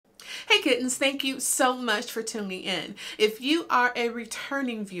Hey kittens, thank you so much for tuning in. If you are a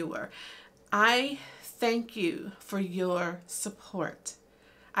returning viewer, I thank you for your support.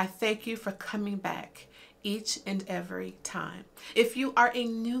 I thank you for coming back each and every time. If you are a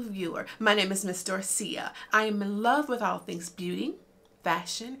new viewer, my name is MsDorciah. I am in love with all things beauty,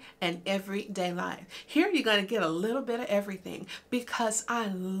 fashion, and everyday life. Here you're going to get a little bit of everything because I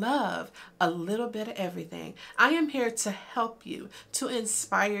love a little bit of everything. I am here to help you, to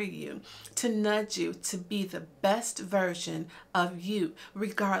inspire you, to nudge you to be the best version of you,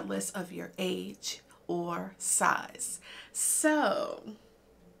 regardless of your age or size. So,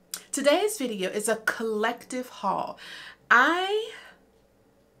 today's video is a collective haul. I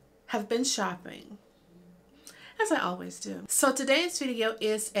have been shopping, as I always do. So today's video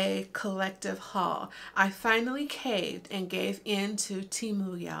is a collective haul. I finally caved and gave in to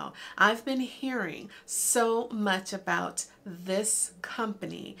Temu, y'all. I've been hearing so much about this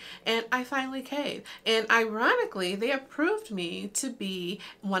company and I finally caved. And ironically, they approved me to be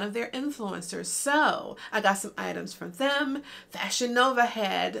one of their influencers. So I got some items from them. Fashion Nova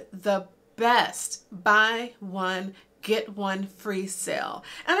had the best buy one get one free sale.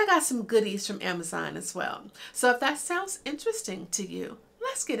 And I got some goodies from Amazon as well. So if that sounds interesting to you,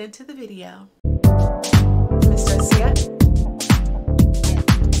 let's get into the video. MsDorciah.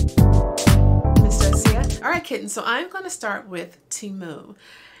 All right, kittens, so I'm going to start with Temu.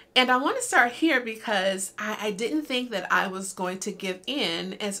 And I want to start here because I didn't think that I was going to give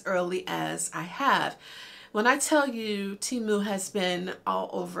in as early as I have. When I tell you Temu has been all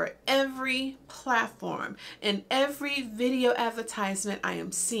over every platform and every video advertisement I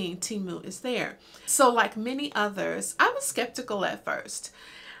am seeing, Temu is there. So like many others, I was skeptical at first.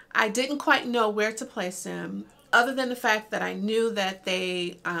 I didn't quite know where to place them other than the fact that I knew that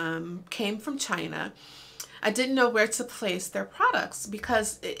they came from China. I didn't know where to place their products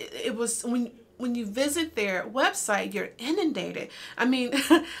because it was when you visit their website, you're inundated. I mean,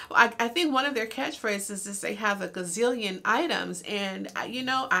 I think one of their catchphrases is they have a gazillion items, and you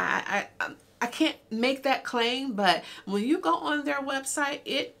know, I can't make that claim, but when you go on their website,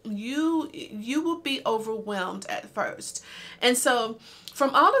 you will be overwhelmed at first. And so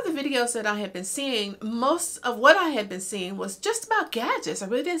from all of the videos that I had been seeing, most of what I had been seeing was just about gadgets. I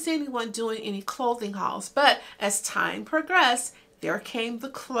really didn't see anyone doing any clothing hauls, but as time progressed, there came the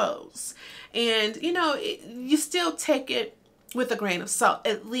clothes. And you know, you still take it with a grain of salt.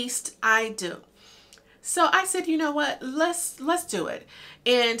 At least I do. So I said, you know what, let's do it.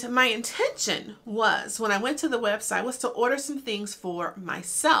 And my intention was, when I went to the website, was to order some things for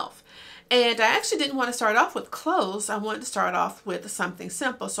myself. And I actually didn't want to start off with clothes. I wanted to start off with something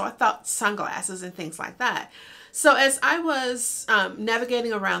simple. So I thought sunglasses and things like that. So as I was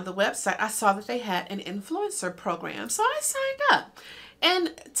navigating around the website, I saw that they had an influencer program. So I signed up.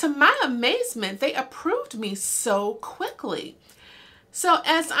 And to my amazement, they approved me so quickly. So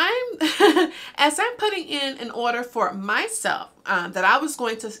as I'm putting in an order for myself that I was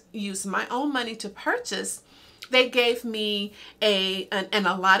going to use my own money to purchase, they gave me an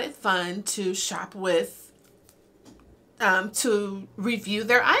allotted fund to shop with, to review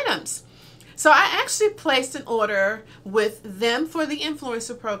their items. So I actually placed an order with them for the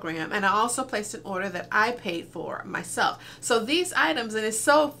influencer program, and I also placed an order that I paid for myself. So these items, and it's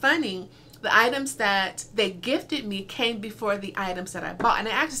so funny, the items that they gifted me came before the items that I bought, and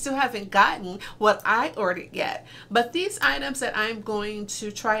I actually still haven't gotten what I ordered yet. But these items that I'm going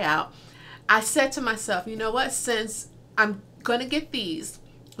to try out, I said to myself, you know what, since I'm going to get these,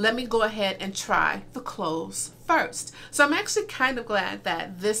 let me go ahead and try the clothes first. So I'm actually kind of glad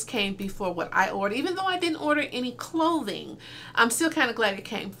that this came before what I ordered. Even though I didn't order any clothing, I'm still kind of glad it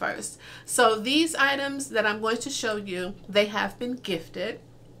came first. So these items that I'm going to show you, they have been gifted.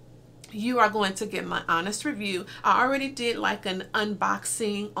 You are going to get my honest review. I already did like an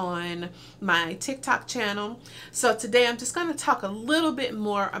unboxing on my TikTok channel. So today I'm just going to talk a little bit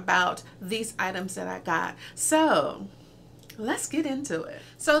more about these items that I got. So let's get into it.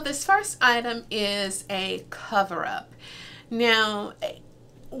 So this first item is a cover-up. Now,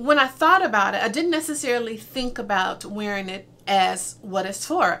 when I thought about it, I didn't necessarily think about wearing it as what it's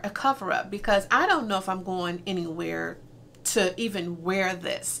for, a cover-up, because I don't know if I'm going anywhere to even wear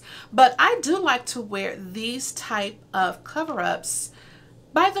this. But I do like to wear these type of cover-ups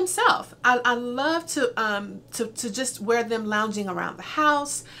by themselves. I love to just wear them lounging around the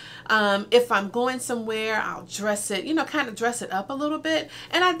house. If I'm going somewhere, I'll dress it, you know, kind of dress it up a little bit.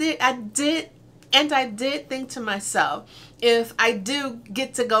 And I did think to myself, if I do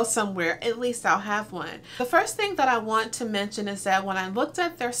get to go somewhere, at least I'll have one. The first thing that I want to mention is that when I looked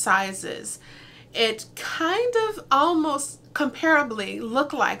at their sizes, it kind of almost comparably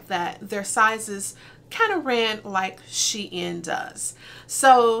look like that, their sizes kind of ran like Shein does.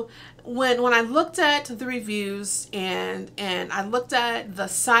 So when I looked at the reviews and I looked at the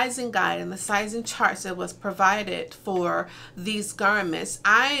sizing guide and the sizing charts that was provided for these garments,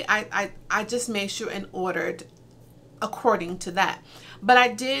 I just made sure and ordered according to that. But I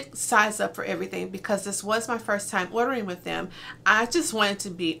did size up for everything because this was my first time ordering with them. I just wanted to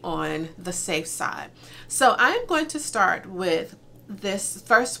be on the safe side. So I'm going to start with this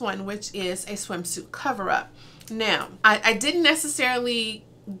first one, which is a swimsuit cover-up. Now, I didn't necessarily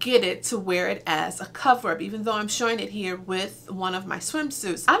get it to wear it as a cover-up, even though I'm showing it here with one of my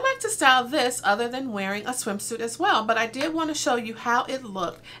swimsuits. I like to style this other than wearing a swimsuit as well, but I did want to show you how it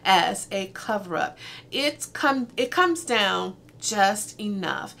looked as a cover-up. It comes down just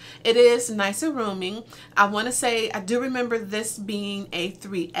enough. It is nice and roomy. I want to say I do remember this being a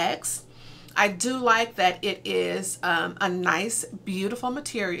 3X. I do like that it is a nice, beautiful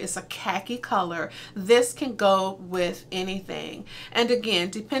material. It's a khaki color. This can go with anything. And again,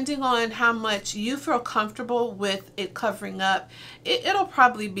 depending on how much you feel comfortable with it covering up, it'll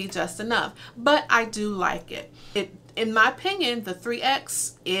probably be just enough. But I do like it. In my opinion, the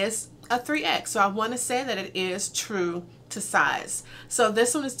 3X is a 3X. So I want to say that it is true to size. So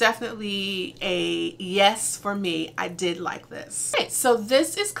this one is definitely a yes for me. I did like this. Okay, so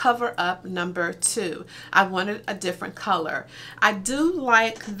this is cover up number 2. I wanted a different color. I do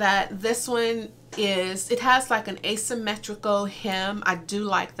like that this one it has like an asymmetrical hem. I do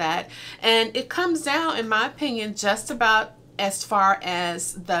like that. And it comes down, in my opinion, just about as far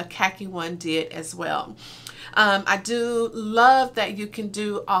as the khaki one did as well. I do love that you can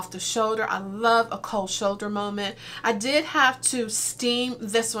do off the shoulder. I love a cold shoulder moment. I did have to steam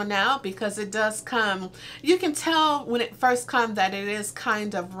this one out because it does come, you can tell when it first comes that it is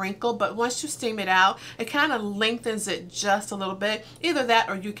kind of wrinkled, but once you steam it out, it kind of lengthens it just a little bit. Either that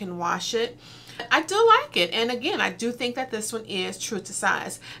or you can wash it. I do like it, and again, I do think that this one is true to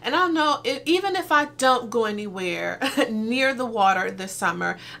size. And I know even if I don't go anywhere near the water this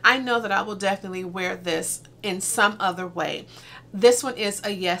summer, I know that I will definitely wear this in some other way. This one is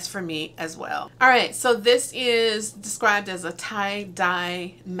a yes for me as well. All right, so this is described as a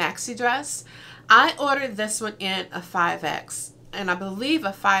tie-dye maxi dress. I ordered this one in a 5X. And I believe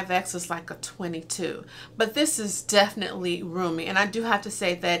a 5X is like a 22, but this is definitely roomy. And I do have to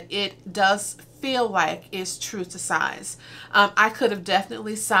say that it does feel like it's true to size. I could have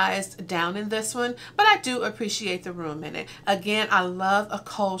definitely sized down in this one, but I do appreciate the room in it. Again, I love a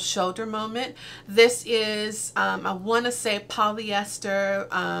cold shoulder moment. This is, I want to say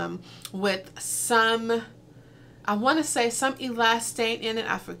polyester with some, I want to say some elastane in it.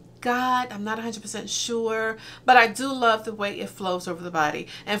 I forgot. I'm not 100% sure, but I do love the way it flows over the body.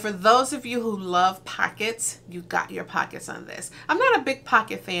 And for those of you who love pockets, you got your pockets on this. I'm not a big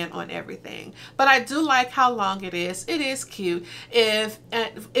pocket fan on everything, but I do like how long it is. It is cute. If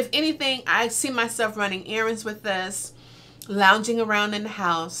anything, I see myself running errands with this, lounging around in the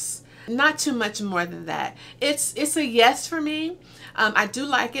house. Not too much more than that. It's a yes for me. I do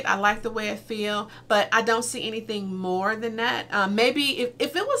like it. I like the way it feels, but I don't see anything more than that. Maybe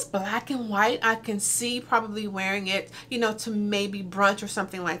if it was black and white, I can see probably wearing it, you know, to maybe brunch or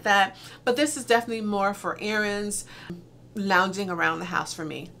something like that. But this is definitely more for errands, lounging around the house for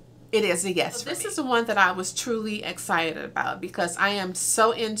me. It is a yes. So this is the one that I was truly excited about because I am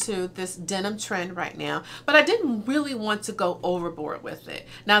so into this denim trend right now, but I didn't really want to go overboard with it.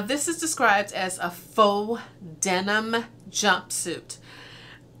 Now this is described as a faux denim jumpsuit.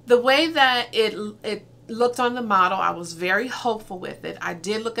 The way that it looked on the model, I was very hopeful with it. I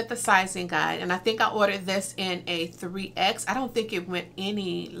did look at the sizing guide, and I think I ordered this in a 3X. I don't think it went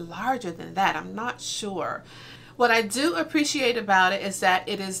any larger than that. I'm not sure. What I do appreciate about it is that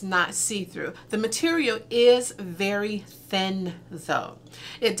it is not see-through. The material is very thin though.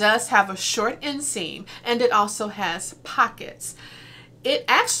 It does have a short inseam and it also has pockets. It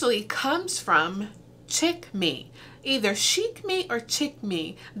actually comes from Chic Me. Either Chic Me or Chic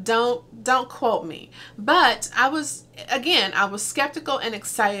Me. Don't quote me. But I was skeptical and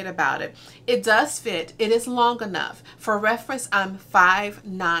excited about it. It does fit. It is long enough. For reference, I'm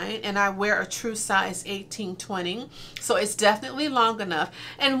 5'9" and I wear a true size 18-20. So it's definitely long enough.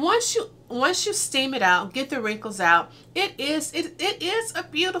 And once you steam it out, get the wrinkles out, it is a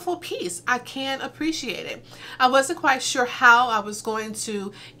beautiful piece. I can appreciate it. I wasn't quite sure how I was going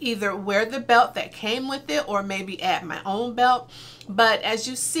to either wear the belt that came with it or maybe add my own belt. But as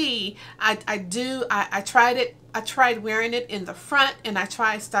you see, I tried it. I tried wearing it in the front and I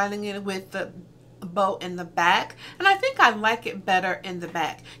tried styling it with the bow in the back, and I think I like it better in the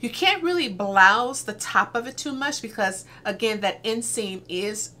back. You can't really blouse the top of it too much because, again, that inseam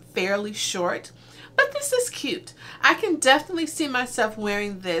is fairly short. But this is cute. I can definitely see myself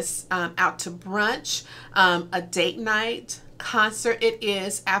wearing this out to brunch, a date night, concert. It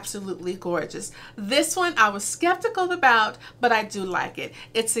is absolutely gorgeous. This one I was skeptical about, but I do like it.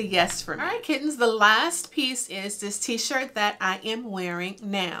 It's a yes for me. All right, kittens, the last piece is this t-shirt that I am wearing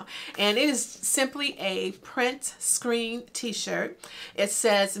now. And it is simply a print screen t-shirt. It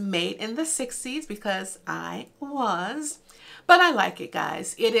says made in the 60s because I was. But I like it,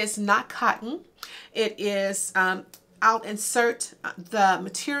 guys. It is not cotton. It is, I'll insert the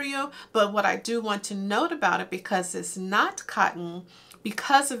material, but what I do want to note about it, because it's not cotton,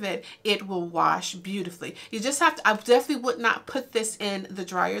 because of it, it will wash beautifully. You just have to, I definitely would not put this in the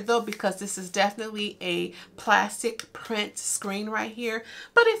dryer though, because this is definitely a plastic print screen right here,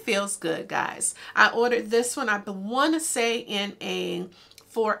 but it feels good, guys. I ordered this one, I want to say in a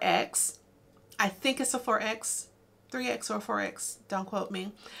 4X. I think it's a 4X. 3X or 4X, don't quote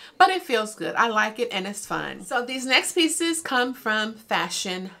me, but it feels good. I like it and it's fun. So these next pieces come from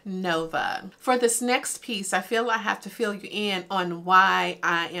Fashion Nova. For this next piece, I feel I have to fill you in on why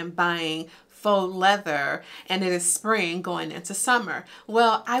I am buying faux leather, and it is spring going into summer.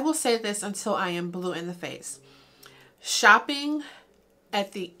 Well, I will say this until I am blue in the face. Shopping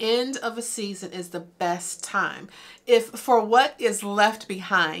at the end of a season is the best time. If for what is left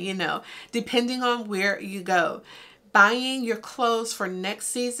behind, you know, depending on where you go. Buying your clothes for next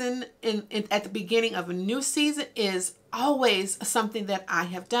season at the beginning of a new season is always something that I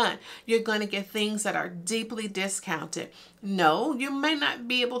have done. You're going to get things that are deeply discounted. No, you may not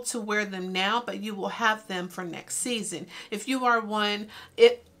be able to wear them now, but you will have them for next season. If you are one,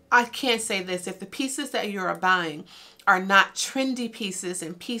 I can't say this, if the pieces that you are buying are not trendy pieces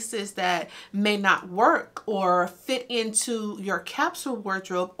and pieces that may not work or fit into your capsule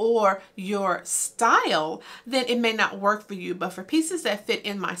wardrobe or your style, then it may not work for you. But for pieces that fit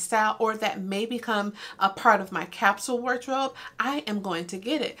in my style or that may become a part of my capsule wardrobe, I am going to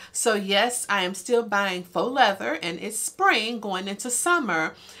get it. So yes, I am still buying faux leather, and it's spring going into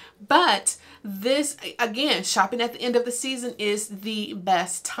summer. But this, again, shopping at the end of the season is the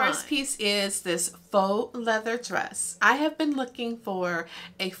best time. First piece is this faux leather dress. I have been looking for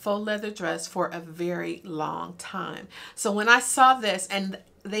a faux leather dress for a very long time. So when I saw this and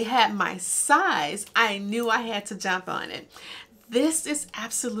they had my size, I knew I had to jump on it. This is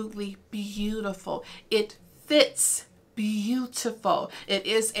absolutely beautiful. It fits beautiful. It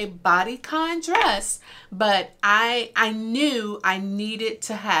is a bodycon dress, but I knew I needed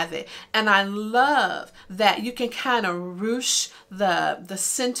to have it. And I love that you can kind of ruche the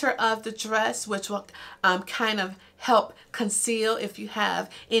center of the dress, which will kind of help conceal if you have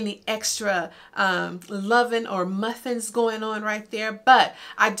any extra loving or muffins going on right there. But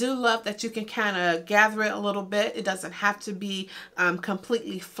I do love that you can kind of gather it a little bit. It doesn't have to be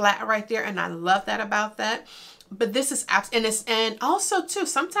completely flat right there, and I love that about that. But this is and also too,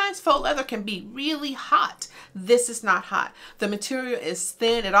 sometimes faux leather can be really hot. This is not hot. The material is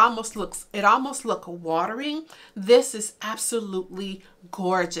thin. It almost looks watery. This is absolutely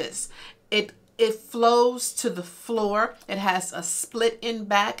gorgeous. It flows to the floor. It has a split in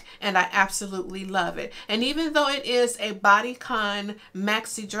back, and I absolutely love it. And even though it is a bodycon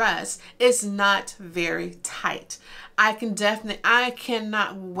maxi dress, it's not very tight. I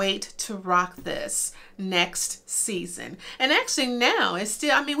cannot wait to rock this next season. And actually now it's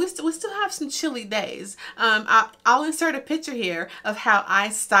still, I mean, we still have some chilly days. I'll insert a picture here of how I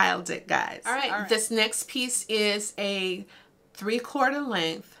styled it, guys. All right. This next piece is a 3/4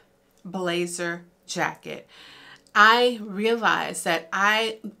 length blazer jacket. I realized that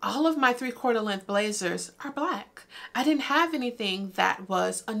all of my 3/4 length blazers are black. I didn't have anything that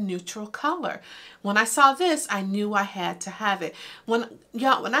was a neutral color. When I saw this, I knew I had to have it. When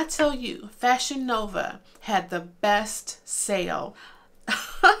I tell you, Fashion Nova had the best sale.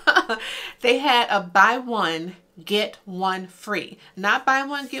 They had a buy one, get one free. Not buy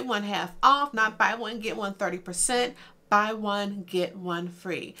one, get one half off, not buy one, get one 30%. Buy one, get one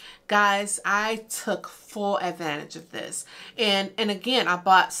free. Guys, I took full advantage of this. And again, I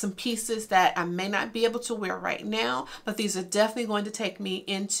bought some pieces that I may not be able to wear right now, but these are definitely going to take me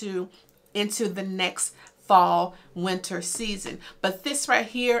into the next fall winter season. But this right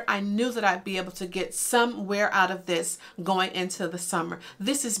here, I knew that I'd be able to get some wear out of this going into the summer.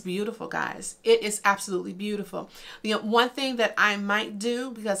 This is beautiful, guys. It is absolutely beautiful. You know, one thing that I might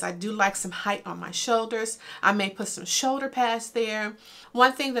do, because I do like some height on my shoulders, I may put some shoulder pads there.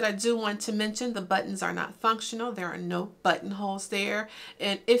 One thing that I do want to mention, the buttons are not functional. There are no buttonholes there,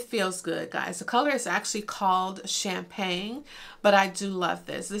 and it feels good, guys. The color is actually called Champagne, but I do love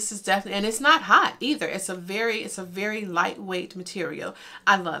this. This is definitely, and it's not hot either. It's a very lightweight material.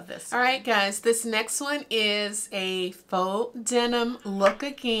 I love this. All right, guys, this next one is a faux denim look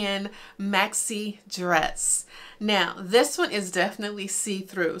again maxi dress. Now, this one is definitely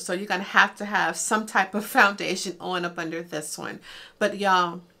see-through, so you're going to have some type of foundation on up under this one. But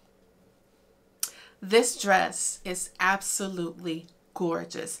y'all, this dress is absolutely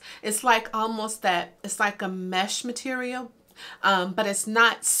gorgeous. It's like almost that, it's like a mesh material, but it's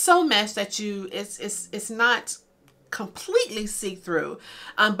not so mesh that it's not completely see-through,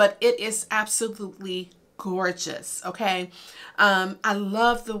 but it is absolutely gorgeous. Okay, I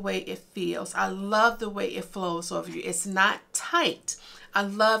love the way it feels. I love the way it flows over you. It's not tight. I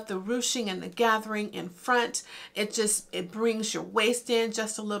love the ruching and the gathering in front. It brings your waist in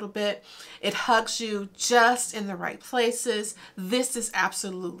just a little bit. It hugs you just in the right places. This is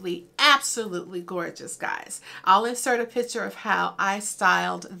absolutely gorgeous, guys. I'll insert a picture of how I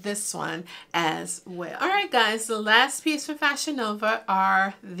styled this one as well. All right, guys, the last piece for Fashion Nova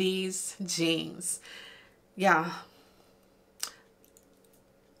are these jeans. Yeah.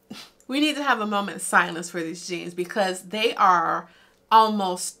 We need to have a moment of silence for these jeans because they are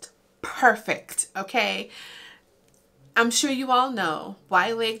almost perfect, okay? I'm sure you all know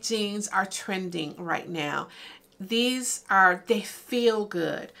wide leg jeans are trending right now. These are, they feel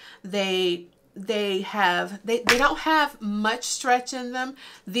good. They don't have much stretch in them.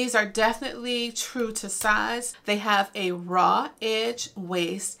 These are definitely true to size. They have a raw edge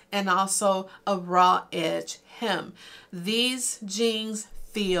waist and also a raw edge hem. These jeans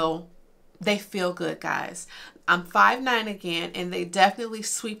feel good, guys. I'm 5'9" again, and they definitely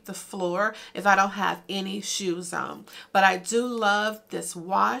sweep the floor if I don't have any shoes on. But I do love this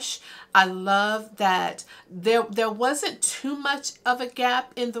wash. I love that there wasn't too much of a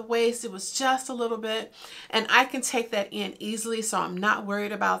gap in the waist. It was just a little bit, and I can take that in easily, so I'm not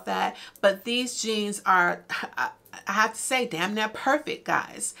worried about that. But these jeans are, I have to say, damn near perfect,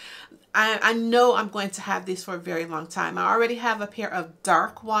 guys. I know I'm going to have these for a very long time. I already have a pair of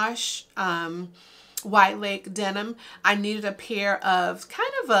dark wash wide leg denim. I needed a pair of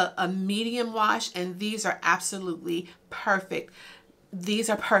kind of a medium wash, and these are absolutely perfect. These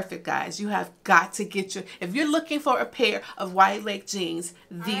are perfect, guys. You have got to get if you're looking for a pair of wide leg jeans,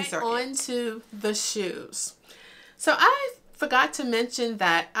 these are on to the shoes. So I forgot to mention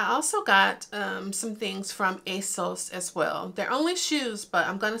that I also got some things from ASOS as well. They're only shoes, but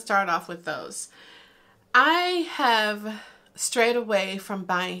I'm going to start off with those. I have strayed away from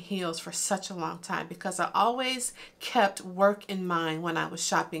buying heels for such a long time because I always kept work in mind when I was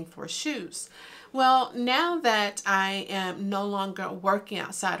shopping for shoes. Well, now that I am no longer working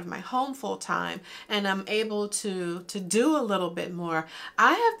outside of my home full time and I'm able to do a little bit more,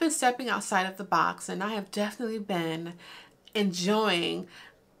 I have been stepping outside of the box, and I have definitely been enjoying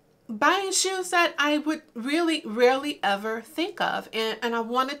buying shoes that I would really rarely ever think of, and I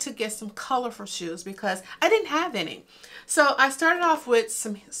wanted to get some colorful shoes because I didn't have any. So I started off with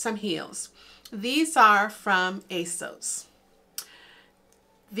some heels. These are from ASOS.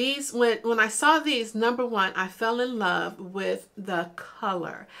 These, when I saw these, number one, I fell in love with the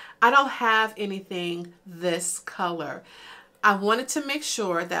color. I don't have anything this color. I wanted to make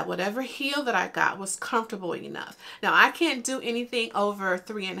sure that whatever heel that I got was comfortable enough. Now, I can't do anything over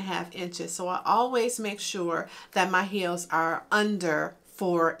 3.5 inches, so I always make sure that my heels are under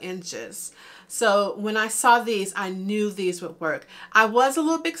 4 inches. So when I saw these, I knew these would work. I was a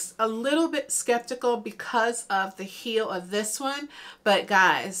little bit skeptical because of the heel of this one, but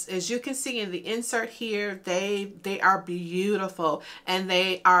guys, as you can see in the insert here, they are beautiful, and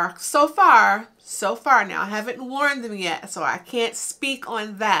they are so far. Now, I haven't worn them yet, so I can't speak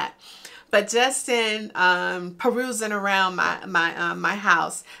on that. But just in perusing around my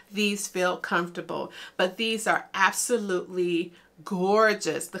house, these feel comfortable. But these are absolutely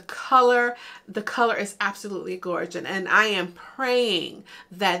gorgeous. The color is absolutely gorgeous, and I am praying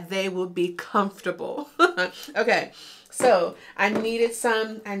that they will be comfortable. Okay, so I needed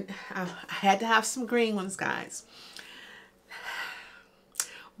some, and I had to have some green ones, guys.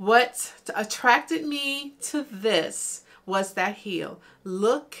 What attracted me to this was that heel.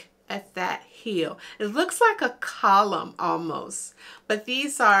 Look at that heel. It looks like a column almost, but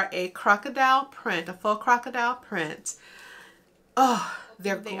these are a crocodile print, a faux crocodile print. Oh,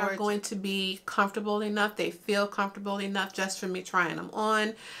 they are going to be comfortable enough. They feel comfortable enough just for me trying them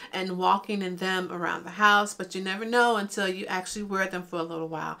on and walking in them around the house. But you never know until you actually wear them for a little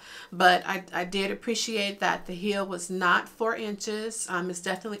while. But I did appreciate that the heel was not 4 inches. It's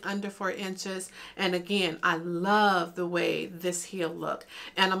definitely under 4 inches. And again, I love the way this heel looked.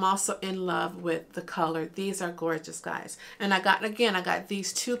 And I'm also in love with the color. These are gorgeous, guys. And I got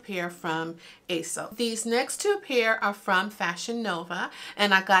these 2 pair from ASOS. These next 2 pair are from Fashion Nova.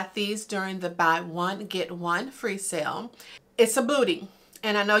 And I got these during the buy one get one free sale. It's a bootie.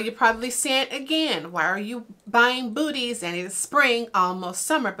 And I know you're probably saying again, why are you buying booties? And it's spring, almost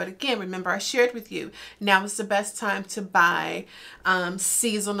summer. But again, remember I shared with you, now is the best time to buy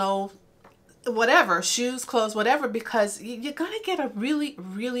seasonal whatever, shoes, clothes, whatever, because you're going to get a really,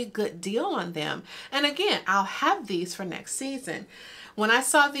 really good deal on them. And again, I'll have these for next season. When I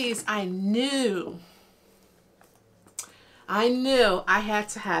saw these, I knew I had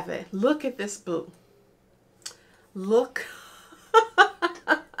to have it. Look at this boot. Look.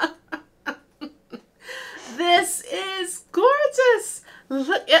 This is gorgeous.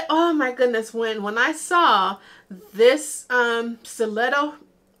 Look at, oh my goodness, when I saw this stiletto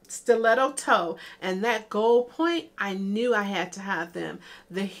toe and that gold point, I knew I had to have them.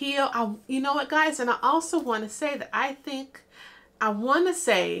 The heel, you know what, guys, and I also want to say that I want to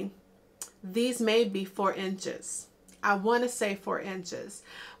say these may be 4 inches. I want to say 4 inches,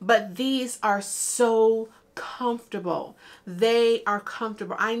 but these are so comfortable. They are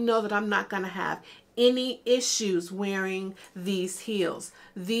comfortable. I know that I'm not going to have any issues wearing these heels.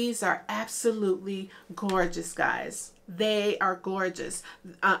 These are absolutely gorgeous, guys. They are gorgeous.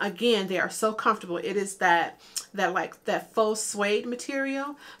 Again, they are so comfortable. It is that faux suede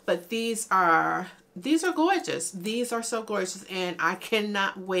material, but these are gorgeous. These are so gorgeous, and I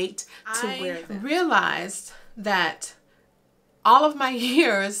cannot wait to wear them. I realized that all of my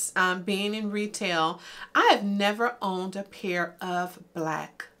years being in retail, I have never owned a pair of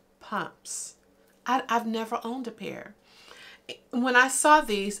black pumps. I've never owned a pair. When I saw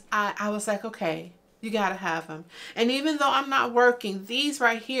these, I was like, okay, you gotta have them. And even though I'm not working, these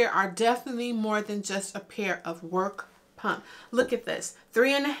right here are definitely more than just a pair of work pump. Look at this,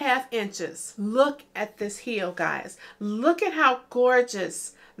 3.5 inches. Look at this heel, guys. Look at how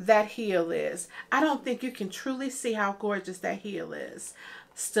gorgeous that heel is. I don't think you can truly see how gorgeous that heel is.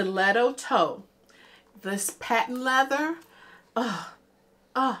 Stiletto toe. This patent leather.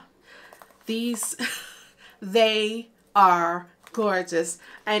 These they are gorgeous,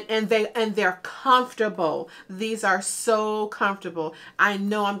 and they're comfortable. These are so comfortable. I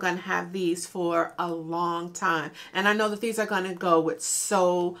know I'm going to have these for a long time, and I know that these are going to go with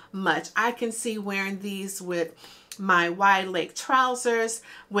so much. I can see wearing these with my wide leg trousers,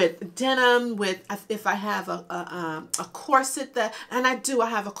 with denim, with if I have a corset and I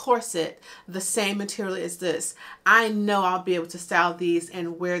have a corset the same material as this. I know I'll be able to style these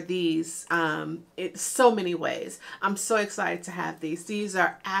and wear these in so many ways. I'm so excited to have these. These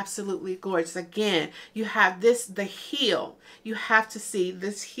are absolutely gorgeous. Again, you have the heel. You have to see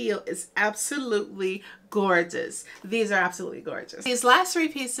this heel is absolutely gorgeous. These are absolutely gorgeous. These last 3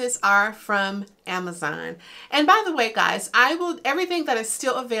 pieces are from Amazon. And by the way, guys, everything that is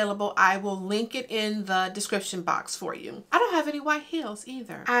still available, I will link it in the description box for you. I don't have any white heels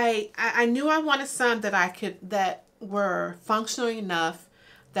either. I knew I wanted some that were functional enough,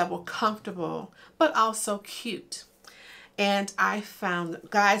 that were comfortable, but also cute. And I found them.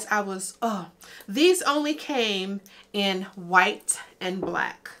 Guys, these only came in white and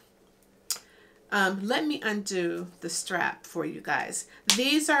black. Let me undo the strap for you guys.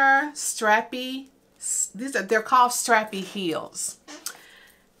 These are Strappy. They're called Strappy heels.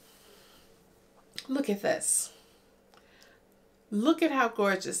 Look at this. Look at how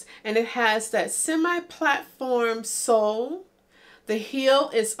gorgeous. And it has that semi-platform sole. The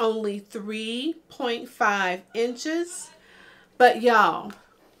heel is only 3.5 inches. But y'all,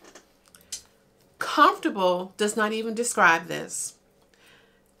 comfortable does not even describe this.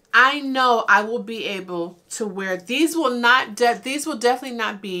 I know I will be able to wear these. These will definitely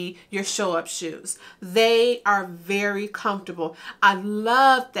not be your show up shoes. They are very comfortable. I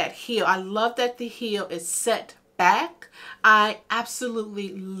love that heel. I love that the heel is set back. I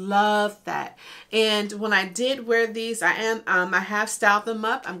absolutely love that. And when I did wear these, I have styled them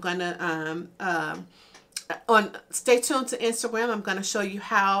up. I'm gonna stay tuned to Instagram. I'm going to show you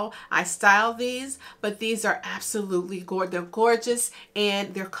how I style these, but these are absolutely gorgeous. They're gorgeous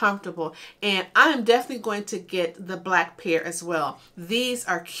and they're comfortable. And I'm definitely going to get the black pair as well. These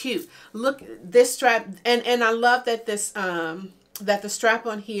are cute. Look, this strap, and I love that this that the strap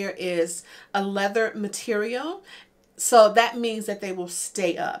on here is a leather material. So that means that they will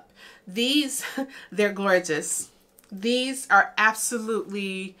stay up. These, they're gorgeous. These are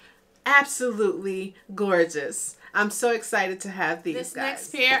absolutely gorgeous. I'm so excited to have these. This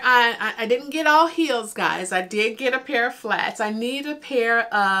next pair, I didn't get all heels, guys. I did get a pair of flats. I need a pair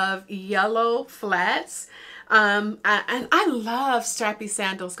of yellow flats. And I love strappy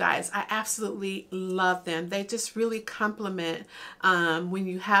sandals, guys. I absolutely love them. They just really complement when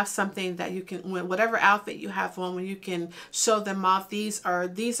you have something that you can, whatever outfit you have on, when you can show them off. These are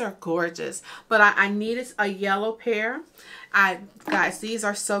gorgeous. But I needed a yellow pair. Guys, these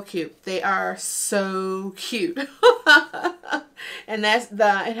are so cute. They are so cute. And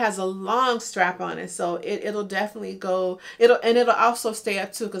it has a long strap on it, so it'll definitely go. It'll also stay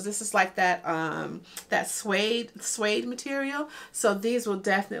up too, because this is like that that suede material. So these will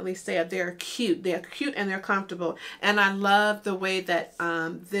definitely stay up. They're cute. They're cute and they're comfortable. And I love the way that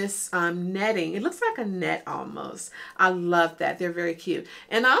this netting. It looks like a net almost. I love that. They're very cute.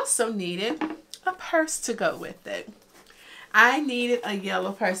 And I also needed a purse to go with it. I needed a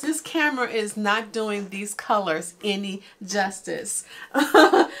yellow purse. This camera is not doing these colors any justice.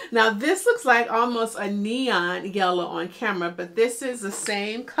 Now this looks like almost a neon yellow on camera, but this is the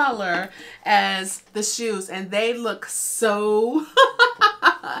same color as the shoes, and they look so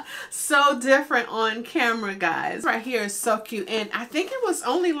so different on camera, guys. Right here is so cute, and I think it was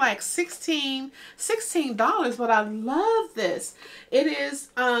only like $16, but I love this. It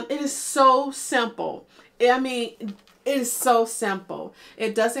is so simple. I mean, it is so simple.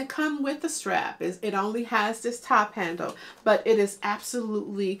 It doesn't come with the strap. It only has this top handle, but it is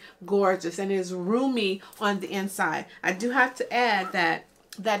absolutely gorgeous and is roomy on the inside. I do have to add that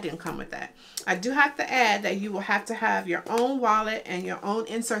didn't come with that. I do have to add that you will have to have your own wallet and your own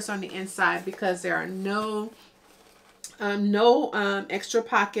inserts on the inside, because there are no extra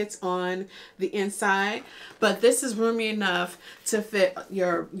pockets on the inside, but this is roomy enough to fit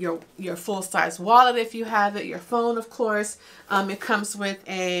your full-size wallet if you have it, your phone, of course. It comes with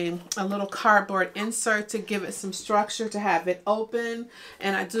a little cardboard insert to give it some structure, to have it open.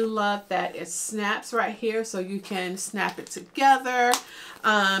 And I do love that it snaps right here, so you can snap it together.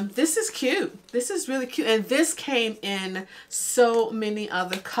 This is cute. This is really cute, and this came in so many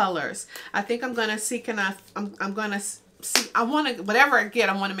other colors. I think I'm gonna see, I'm gonna see, I want to, whatever I get,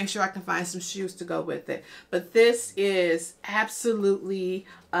 I want to make sure I can find some shoes to go with it. But this is absolutely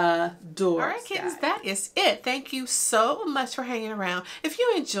adorable. All right, kittens, that is it. Thank you so much for hanging around. If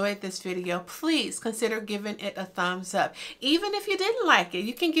you enjoyed this video, please consider giving it a thumbs up. Even if you didn't like it,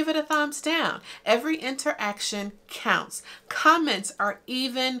 you can give it a thumbs down. Every interaction counts. Comments are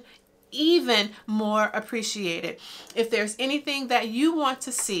even more appreciated. If there's anything that you want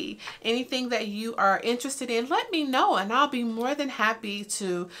to see, anything that you are interested in, let me know, and I'll be more than happy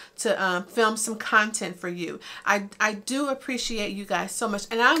to film some content for you. I do appreciate you guys so much.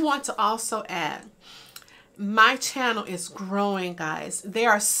 And I want to also add, my channel is growing, guys. There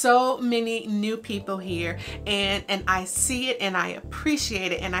are so many new people here, and I see it and I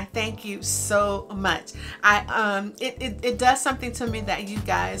appreciate it, and I thank you so much. It does something to me that you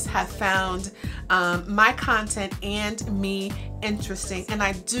guys have found my content and me interesting, and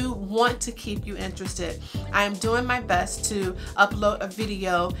I do want to keep you interested. I am doing my best to upload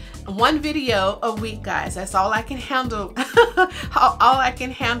one video a week, guys. That's all I can handle. all I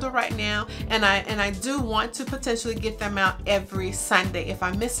can handle right now, and I do want to potentially get them out every Sunday. If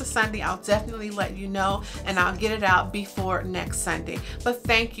I miss a Sunday, I'll definitely let you know, and I'll get it out before next Sunday. But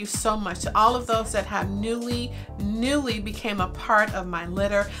thank you so much to all of those that have newly became a part of my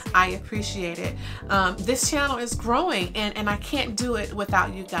litter. I appreciate it. This channel is growing, and I can't do it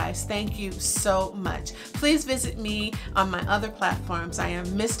without you guys. Thank you so much. Please visit me on my other platforms. I am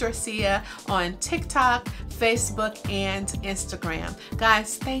MsDorciah on TikTok, Facebook, and Instagram.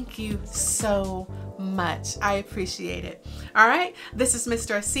 Guys, thank you so much. I appreciate it. All right, this is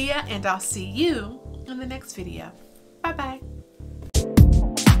MsDorciah, and I'll see you in the next video. Bye-bye.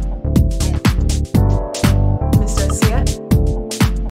 MsDorciah.